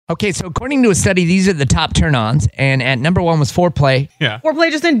Okay, so according to a study, these are the top turn-ons, and at number 1 was foreplay. Yeah. Foreplay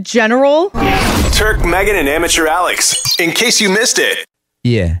just in general. Turk, Megan, and Amateur Alex. In case you missed it.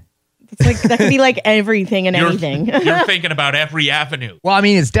 Yeah. It's like that could be like everything and anything. You're thinking about every avenue. Well, I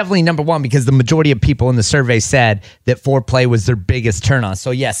mean, it's definitely number 1 because the majority of people in the survey said that foreplay was their biggest turn-on.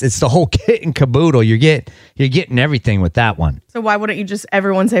 So yes, it's the whole kit and caboodle. You're getting everything with that one. So why wouldn't you just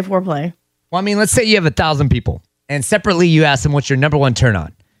everyone say foreplay? Well, I mean, let's say you have 1,000 people, and separately you ask them what's your number 1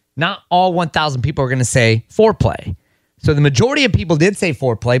 turn-on. Not all 1,000 people are going to say foreplay. So the majority of people did say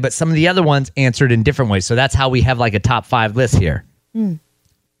foreplay, but some of the other ones answered in different ways. So that's how we have like a top 5 list here.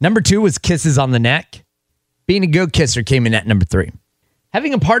 Number 2 was kisses on the neck. Being a good kisser came in at number 3.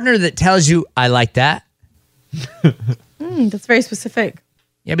 Having a partner that tells you, I like that. That's very specific.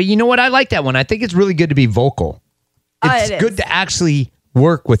 Yeah, but you know what? I like that one. I think it's really good to be vocal. It's It good is. to actually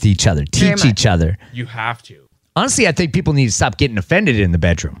work with each other, Very teach much. each other. You have to. Honestly, I think people need to stop getting offended in the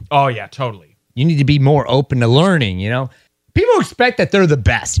bedroom. Oh, yeah, totally. You need to be more open to learning, you know? People expect that they're the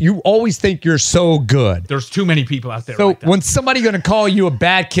best. You always think you're so good. There's too many people out there So like that. when somebody's going to call you a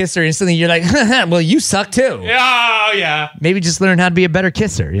bad kisser, instantly you're like, well, you suck too. Oh, yeah. Maybe just learn how to be a better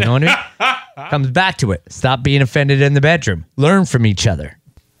kisser. You know what I mean? Comes back to it. Stop being offended in the bedroom. Learn from each other.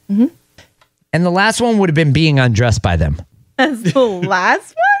 And the last one would have been being undressed by them. That's the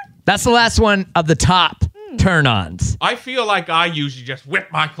last one? That's the last one of the top turn-ons. I feel like I usually just whip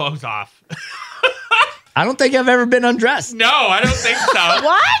my clothes off. I don't think I've ever been undressed. No, I don't think so.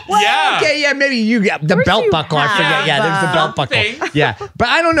 What? Yeah. Okay, yeah, maybe you got the course belt you buckle. I forget. have. Yeah, there's the belt buckle. Something. Yeah, but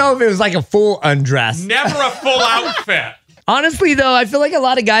I don't know if it was like a full undress. Never a full outfit. Honestly, though, I feel like a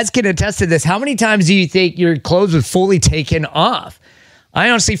lot of guys can attest to this. How many times do you think your clothes were fully taken off? I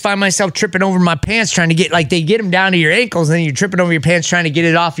honestly find myself tripping over my pants trying to get, like, they get them down to your ankles, and then you're tripping over your pants trying to get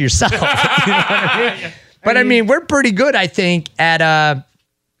it off yourself. You know what I mean? But I mean, we're pretty good, I think, at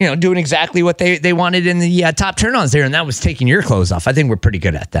doing exactly what they wanted in the top turn-ons there, and that was taking your clothes off. I think we're pretty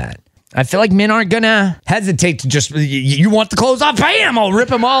good at that. I feel like men aren't gonna hesitate to just, you want the clothes off? Bam! I'll rip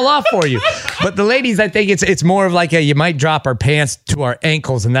them all off for you. But the ladies, I think it's more of like you might drop our pants to our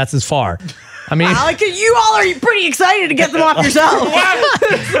ankles, and that's as far. I mean, Like you all are pretty excited to get them off yourself.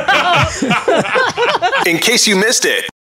 In case you missed it.